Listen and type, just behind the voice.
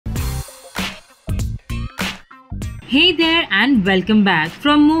Hey there and welcome back.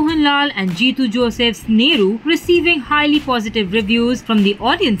 From Mohanlal and Jeethu Joseph's Neru receiving highly positive reviews from the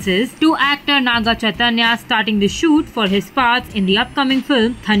audiences to actor Naga Chaitanya starting the shoot for his parts in the upcoming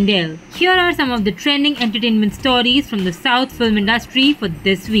film Thandel. Here are some of the trending entertainment stories from the South film industry for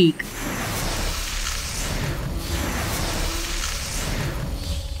this week.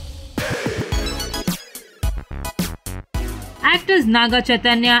 Actors Naga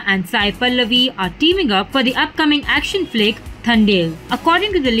Chaitanya and Pallavi are teaming up for the upcoming action flick Thandel.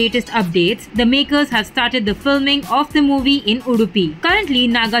 According to the latest updates, the makers have started the filming of the movie in Udupi. Currently,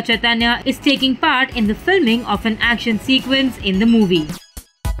 Naga Chaitanya is taking part in the filming of an action sequence in the movie.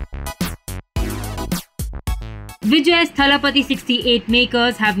 Vijay's Thalapathy 68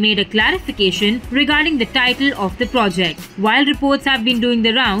 makers have made a clarification regarding the title of the project. While reports have been doing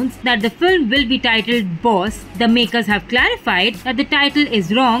the rounds that the film will be titled Boss, the makers have clarified that the title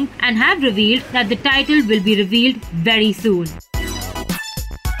is wrong and have revealed that the title will be revealed very soon.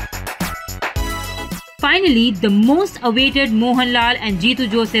 Finally, the most awaited Mohanlal and Jeethu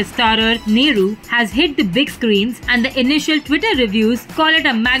Joseph starrer Neru has hit the big screens, and the initial Twitter reviews call it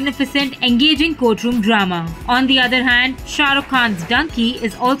a magnificent, engaging courtroom drama. On the other hand, Shah Rukh Khan's Donkey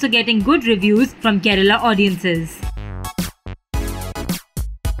is also getting good reviews from Kerala audiences.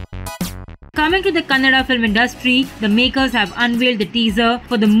 Coming to the Kannada film industry, the makers have unveiled the teaser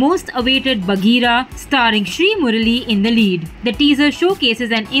for the most awaited Bagheera, starring Sri Murali in the lead. The teaser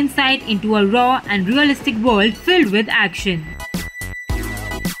showcases an insight into a raw and realistic world filled with action.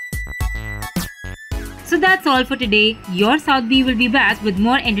 So that's all for today. Your South B will be back with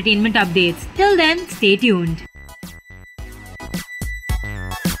more entertainment updates. Till then, stay tuned.